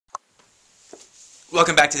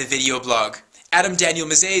Welcome back to the video blog. Adam Daniel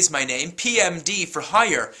Mezei is my name, PMD for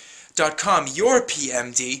Hire.com, your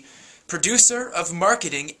PMD, producer of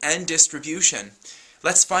marketing and distribution.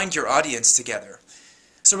 Let's find your audience together.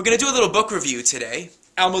 So we're going to do a little book review today.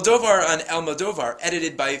 Almodóvar on Almodóvar,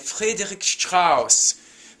 edited by Frederick Strauss.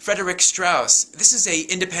 This is an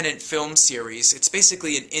independent film series. It's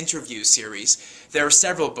basically an interview series. There are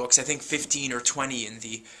several books, I think 15 or 20 in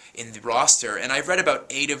the roster, and I've read about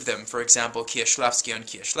 8 of them. For example, Kieślowski on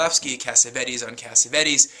Kieślowski, Cassavetes on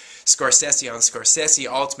Cassavetes, Scorsese on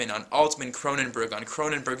Scorsese, Altman on Altman, Cronenberg on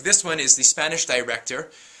Cronenberg. This one is the Spanish director,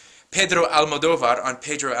 Pedro Almodóvar on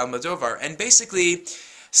Pedro Almodóvar, and basically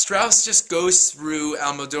Strauss just goes through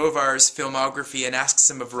Almodóvar's filmography and asks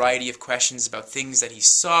him a variety of questions about things that he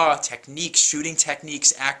saw, techniques, shooting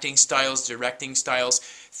techniques, acting styles, directing styles,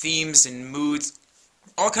 themes and moods,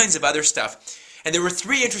 all kinds of other stuff. And there were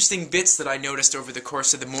 3 interesting bits that I noticed over the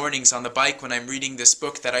course of the mornings on the bike when I'm reading this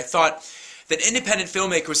book that I thought that independent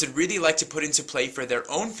filmmakers would really like to put into play for their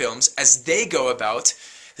own films as they go about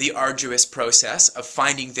the arduous process of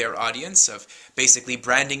finding their audience, of basically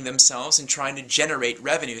branding themselves and trying to generate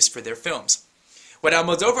revenues for their films. What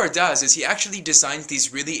Almodóvar does is he actually designs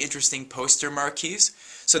these really interesting poster marquees.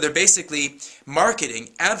 So they're basically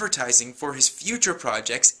marketing, advertising for his future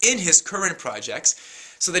projects in his current projects,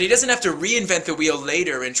 so that he doesn't have to reinvent the wheel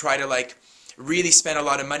later and try to really spend a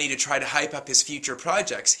lot of money to try to hype up his future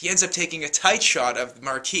projects. He ends up taking a tight shot of the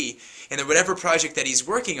marquee in whatever project that he's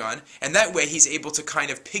working on, and that way he's able to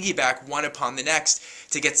kind of piggyback one upon the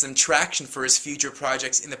next to get some traction for his future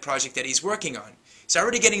projects in the project that he's working on. He's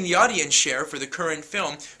already getting the audience share for the current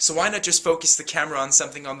film, so why not just focus the camera on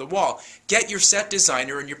something on the wall? Get your set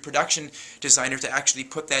designer and your production designer to actually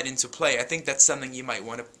put that into play. I think that's something you might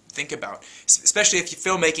want to think about, especially if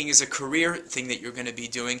filmmaking is a career thing that you're going to be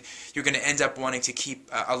doing. You're going to end up wanting to keep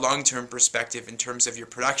a long-term perspective in terms of your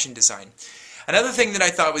production design. Another thing that I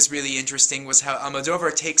thought was really interesting was how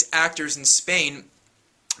Almodóvar takes actors in Spain,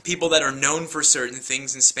 people that are known for certain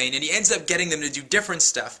things in Spain, and he ends up getting them to do different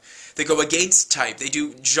stuff. They go against type. They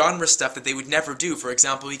do genre stuff that they would never do. For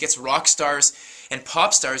example, he gets rock stars and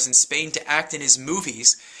pop stars in Spain to act in his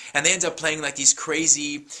movies, and they end up playing like these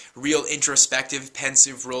crazy, real introspective,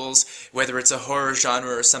 pensive roles, whether it's a horror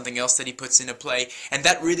genre or something else that he puts in a play, and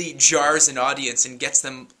that really jars an audience and gets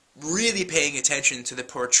them really paying attention to the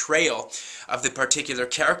portrayal of the particular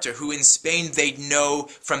character, who in Spain they'd know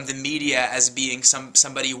from the media as being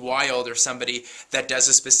somebody wild or somebody that does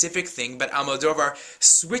a specific thing, but Almodóvar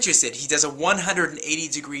switches it. He does a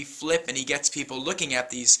 180-degree flip, and he gets people looking at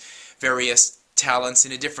these various talents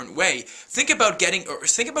in a different way. Think about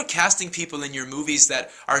casting people in your movies that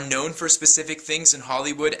are known for specific things in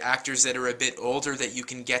Hollywood, actors that are a bit older that you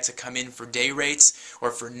can get to come in for day rates or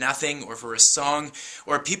for nothing or for a song,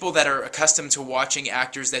 or people that are accustomed to watching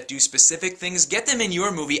actors that do specific things. Get them in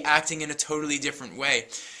your movie acting in a totally different way.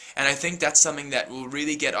 And I think that's something that will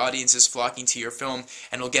really get audiences flocking to your film,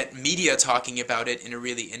 and will get media talking about it in a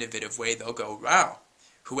really innovative way. They'll go, wow,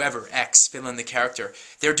 whoever, X, fill in the character,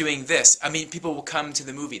 they're doing this. I mean, people will come to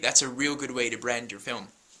the movie. That's a real good way to brand your film.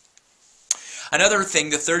 Another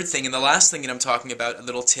thing, the third thing, and the last thing that I'm talking about, a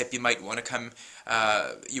little tip you might want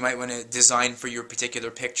to design for your particular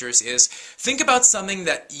pictures is, think about something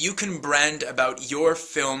that you can brand about your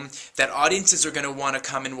film that audiences are going to want to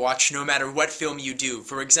come and watch no matter what film you do.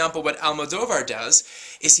 For example, what Almodóvar does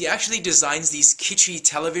is he actually designs these kitschy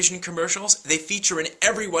television commercials. They feature in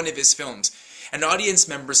every one of his films. And audience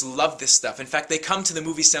members love this stuff. In fact, they come to the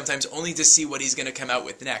movie sometimes only to see what he's going to come out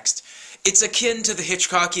with next. It's akin to the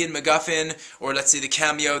Hitchcockian MacGuffin, or let's say the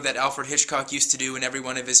cameo that Alfred Hitchcock used to do in every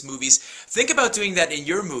one of his movies. Think about doing that in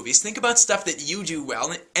your movies. Think about stuff that you do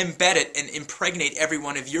well, and embed it and impregnate every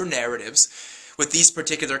one of your narratives with these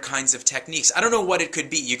particular kinds of techniques. I don't know what it could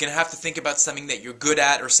be. You're going to have to think about something that you're good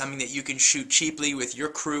at, or something that you can shoot cheaply with your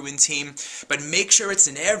crew and team, but make sure it's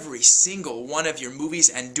in every single one of your movies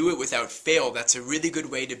and do it without fail. That's a really good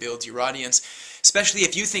way to build your audience, especially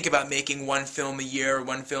if you think about making one film a year,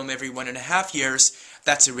 one film every 1.5 years.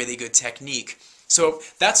 That's a really good technique. So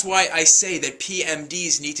that's why I say that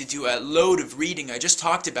PMDs need to do a load of reading. I just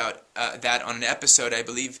talked about that on an episode, I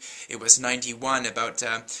believe it was 91, about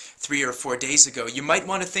 3 or 4 days ago. You might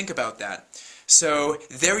want to think about that. So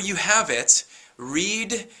there you have it.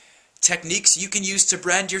 Read techniques you can use to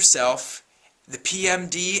brand yourself, the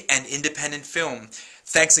PMD, and independent film.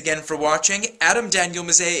 Thanks again for watching. Adam Daniel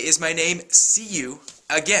Mezei is my name. See you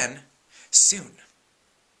again soon.